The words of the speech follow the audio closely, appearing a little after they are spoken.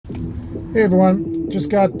Hey everyone, just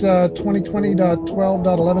got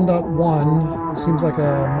 2020.12.11.1. Seems like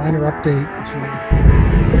a minor update to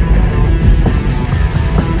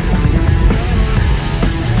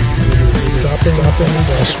stopping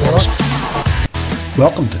crosswalk.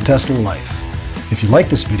 Welcome to Tesla Life. If you like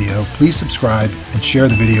this video, please subscribe and share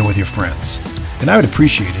the video with your friends. And I would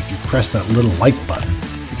appreciate it if you press that little like button.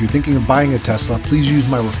 If you're thinking of buying a Tesla, please use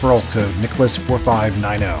my referral code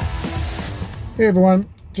Nicholas4590. Hey everyone,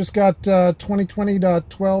 just got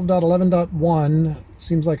 2020.12.11.1.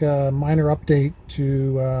 Seems like a minor update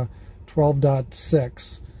to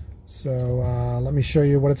 12.6. So let me show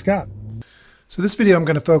you what it's got. So this video I'm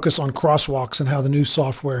going to focus on crosswalks and how the new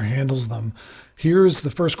software handles them. Here's the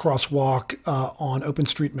first crosswalk on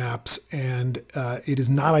OpenStreetMaps, and it is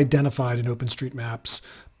not identified in OpenStreetMaps,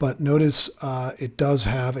 but notice it does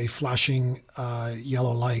have a flashing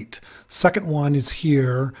yellow light. Second one is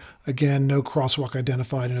here. Again, no crosswalk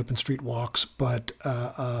identified in OpenStreetWalks, but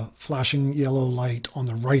a flashing yellow light on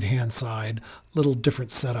the right-hand side, little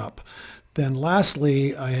different setup. Then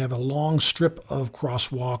lastly, I have a long strip of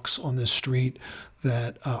crosswalks on this street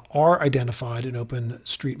that are identified in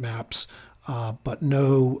OpenStreetMaps, but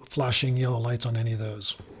no flashing yellow lights on any of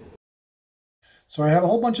those. So I have a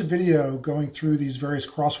whole bunch of video going through these various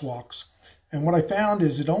crosswalks, and what I found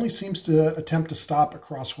is it only seems to attempt to stop at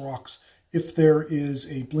crosswalks if there is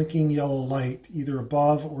a blinking yellow light either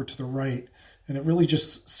above or to the right, and it really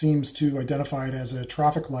just seems to identify it as a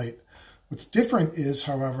traffic light. What's different is,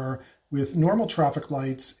 however, with normal traffic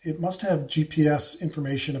lights, it must have GPS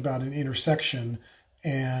information about an intersection,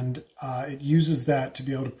 and it uses that to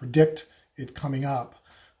be able to predict it coming up.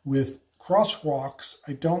 With crosswalks,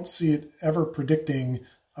 I don't see it ever predicting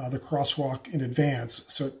the crosswalk in advance,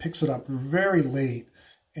 so it picks it up very late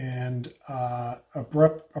and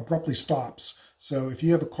abruptly stops. So if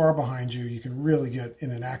you have a car behind you, you can really get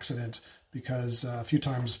in an accident, because a few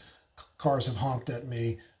times cars have honked at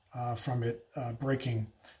me from it braking.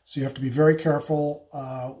 So you have to be very careful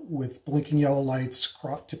with blinking yellow lights,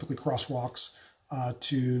 typically crosswalks,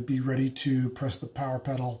 to be ready to press the power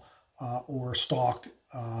pedal or stalk,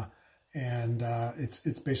 and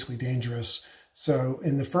it's basically dangerous. So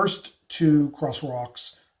in the first two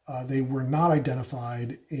crosswalks, they were not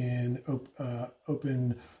identified in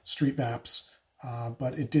OpenStreetMaps,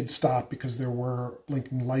 but it did stop because there were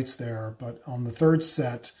blinking lights there. But on the third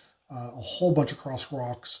set, a whole bunch of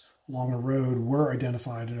crosswalks along the road were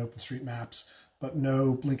identified in OpenStreetMaps, but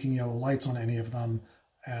no blinking yellow lights on any of them,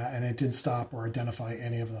 and it didn't stop or identify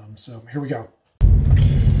any of them. So here we go.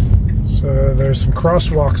 So there's some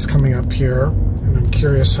crosswalks coming up here, and I'm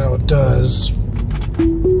curious how it does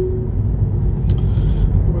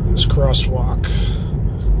with this crosswalk.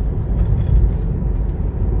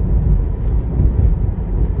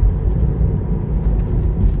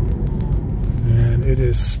 And it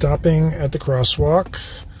is stopping at the crosswalk.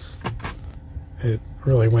 It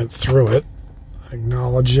really went through it.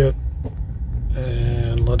 Acknowledge it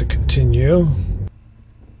and let it continue.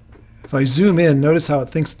 If I zoom in, notice how it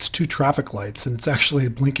thinks it's two traffic lights, and it's actually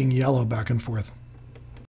blinking yellow back and forth.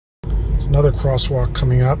 There's another crosswalk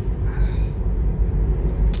coming up.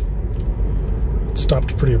 It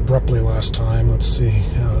stopped pretty abruptly last time. Let's see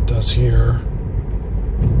how it does here.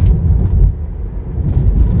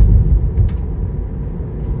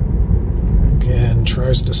 Again,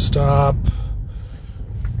 tries to stop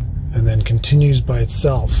and then continues by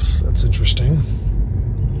itself. That's interesting.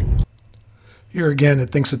 Here again, it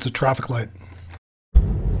thinks it's a traffic light.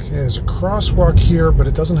 Okay, there's a crosswalk here, but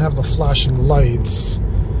it doesn't have the flashing lights,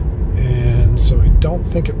 and so I don't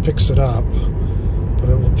think it picks it up, but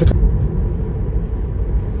it will pick up.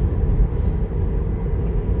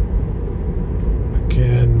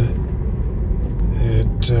 Again,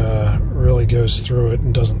 it really goes through it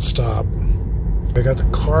and doesn't stop. I got the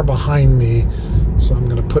car behind me, so I'm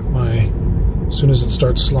going to put as soon as it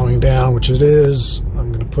starts slowing down, which it is, I'm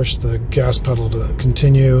going to push the gas pedal to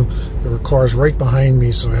continue. There were cars right behind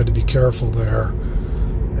me, so I had to be careful there.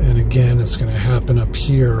 And again, it's going to happen up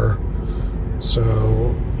here.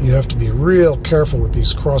 So you have to be real careful with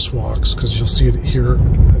these crosswalks, because you'll see it here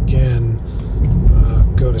again,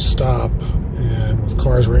 go to stop, and with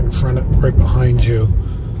cars right in front, right behind you,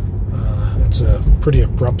 it's a pretty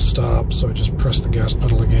abrupt stop, so I just press the gas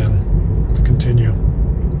pedal again to continue.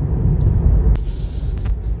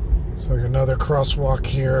 So another crosswalk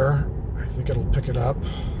here. I think it'll pick it up.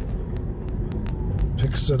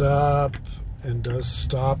 Picks it up and does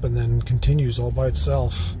stop, and then continues all by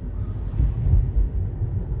itself.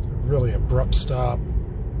 It's a really abrupt stop.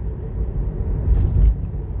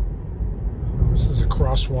 This is a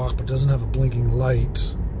crosswalk, but doesn't have a blinking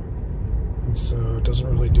light. and so it doesn't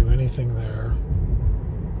really do anything there.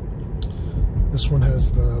 This one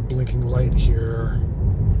has the blinking light here,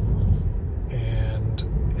 and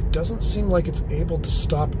it doesn't seem like it's able to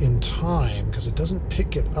stop in time because it doesn't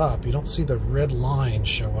pick it up. You don't see the red line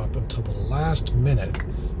show up until the last minute,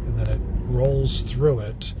 and then it rolls through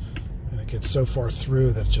it, and it gets so far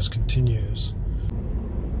through that it just continues.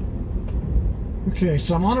 Okay,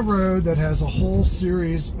 so I'm on a road that has a whole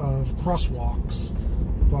series of crosswalks,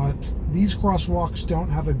 but these crosswalks don't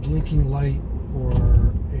have a blinking light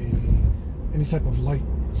or any type of light.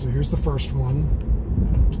 So here's the first one.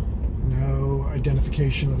 No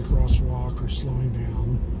identification of the crosswalk or slowing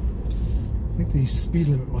down. I think the speed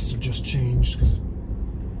limit must have just changed because it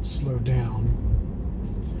slowed down.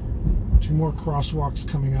 Two more crosswalks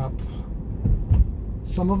coming up.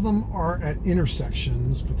 Some of them are at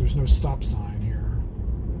intersections, but there's no stop sign here.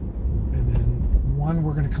 And then one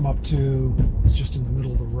we're going to come up to is just in the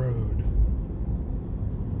middle of the road.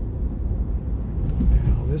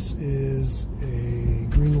 Now this is a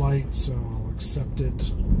green light, so I'll accept it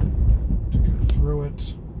to go through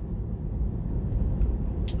it.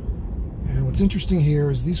 And what's interesting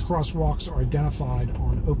here is these crosswalks are identified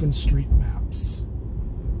on open street maps.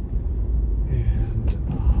 And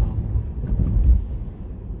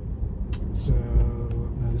so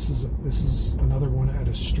now this is another one at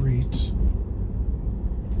a street,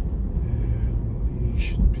 and you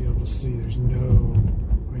should be able to see there's no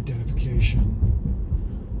identification.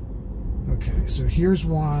 Okay, so here's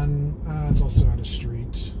one. It's also at a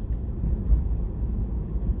street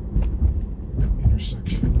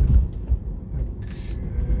intersection. Okay,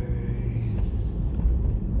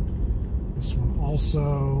 this one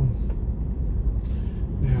also.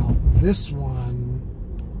 Now this one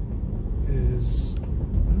is,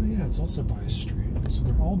 oh yeah, it's also by a street. So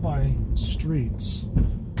they're all by streets,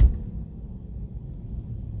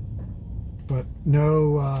 but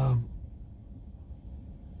no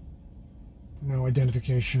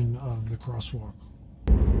identification of the crosswalk.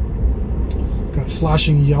 Got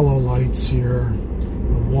flashing yellow lights here.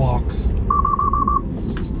 The walk.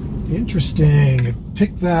 Interesting. It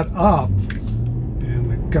picked that up, and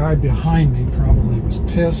the guy behind me probably was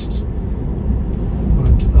pissed.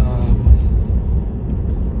 But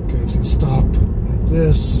okay, it's going to stop at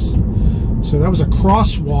this. So that was a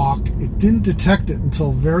crosswalk. It didn't detect it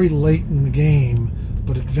until very late in the game,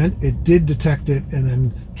 but it did detect it and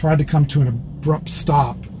then tried to come to an abrupt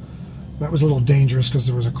stop. That was a little dangerous because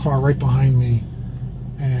there was a car right behind me,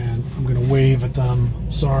 and I'm going to wave at them.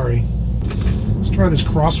 Sorry. Let's try this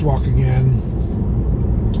crosswalk again.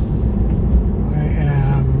 I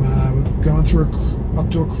am going through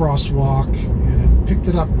up to a crosswalk, and it picked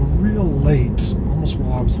it up real late, almost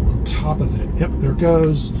while I was on top of it. Yep, there it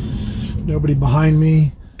goes. Nobody behind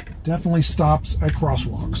me. Definitely stops at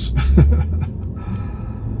crosswalks.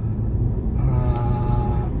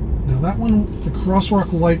 Now that one, the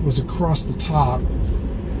crosswalk light was across the top.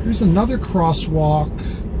 Here's another crosswalk,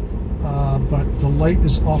 but the light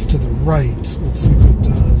is off to the right. Let's see what it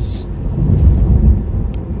does.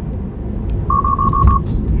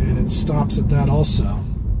 And it stops at that also.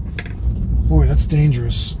 Boy, that's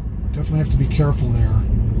dangerous. Definitely have to be careful there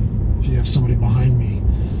if you have somebody behind me.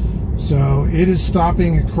 So it is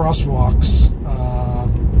stopping at crosswalks.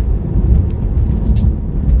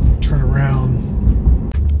 Turn around.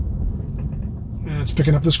 And it's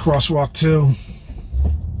picking up this crosswalk too.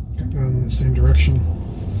 Go in the same direction.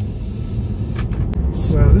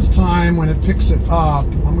 So this time when it picks it up,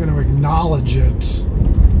 I'm going to acknowledge it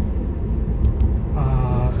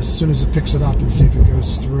as soon as it picks it up and see if it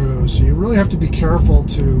goes through. So you really have to be careful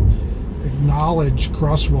to acknowledge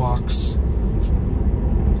crosswalks.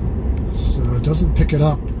 So it doesn't pick it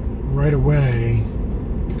up right away.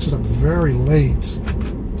 It picks it up very late.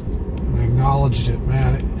 And I acknowledged it.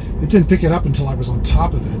 Man, it didn't pick it up until I was on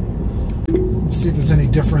top of it. Let's see if there's any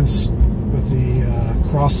difference with the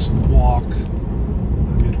crosswalk.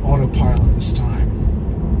 I'm in autopilot this time.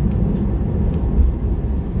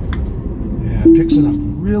 Yeah, it picks it up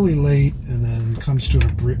really late and then comes to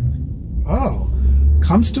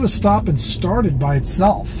comes to a stop and started by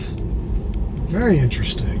itself. Very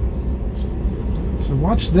interesting. So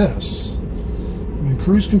watch this. I'm in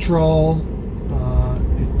cruise control.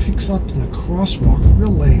 It picks up the crosswalk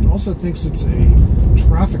real late. Also thinks it's a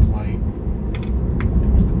traffic light.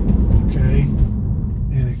 Okay.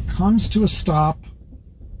 And it comes to a stop.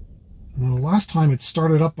 And then the last time it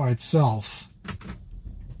started up by itself.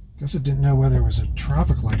 Guess it didn't know whether it was a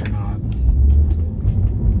traffic light or not.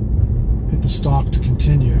 Hit the stop to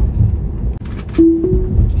continue.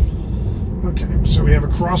 Okay, so we have a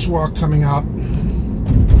crosswalk coming up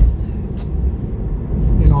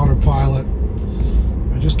in autopilot.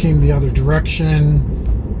 just came the other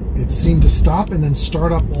direction. It seemed to stop and then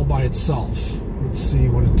start up all by itself. Let's see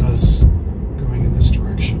what it does going in this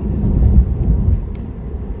direction.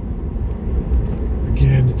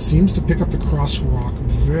 Again, it seems to pick up the crosswalk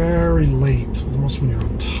very late, almost when you're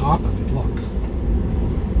on top of it. Look.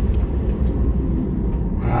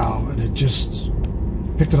 Wow, and it just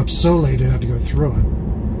picked it up so late it had to go through it.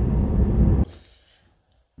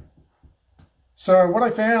 So what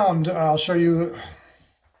I found, I'll show you.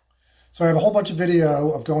 So I have a whole bunch of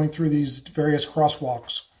video of going through these various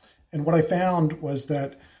crosswalks. And what I found was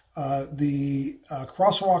that the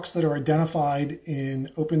crosswalks that are identified in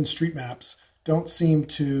OpenStreetMaps don't seem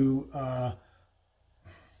to...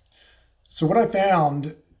 So what I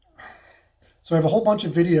found... So I have a whole bunch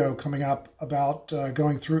of video coming up about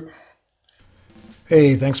going through...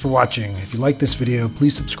 Hey, thanks for watching. If you like this video,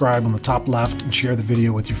 please subscribe on the top left and share the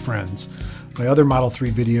video with your friends. My other Model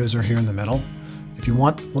 3 videos are here in the middle. If you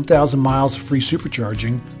want 1,000 miles of free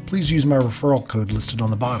supercharging, please use my referral code listed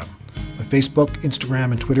on the bottom. My Facebook,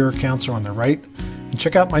 Instagram, and Twitter accounts are on the right. And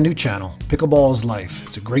check out my new channel, Pickleball is Life.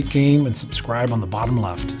 It's a great game, and subscribe on the bottom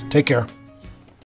left. Take care.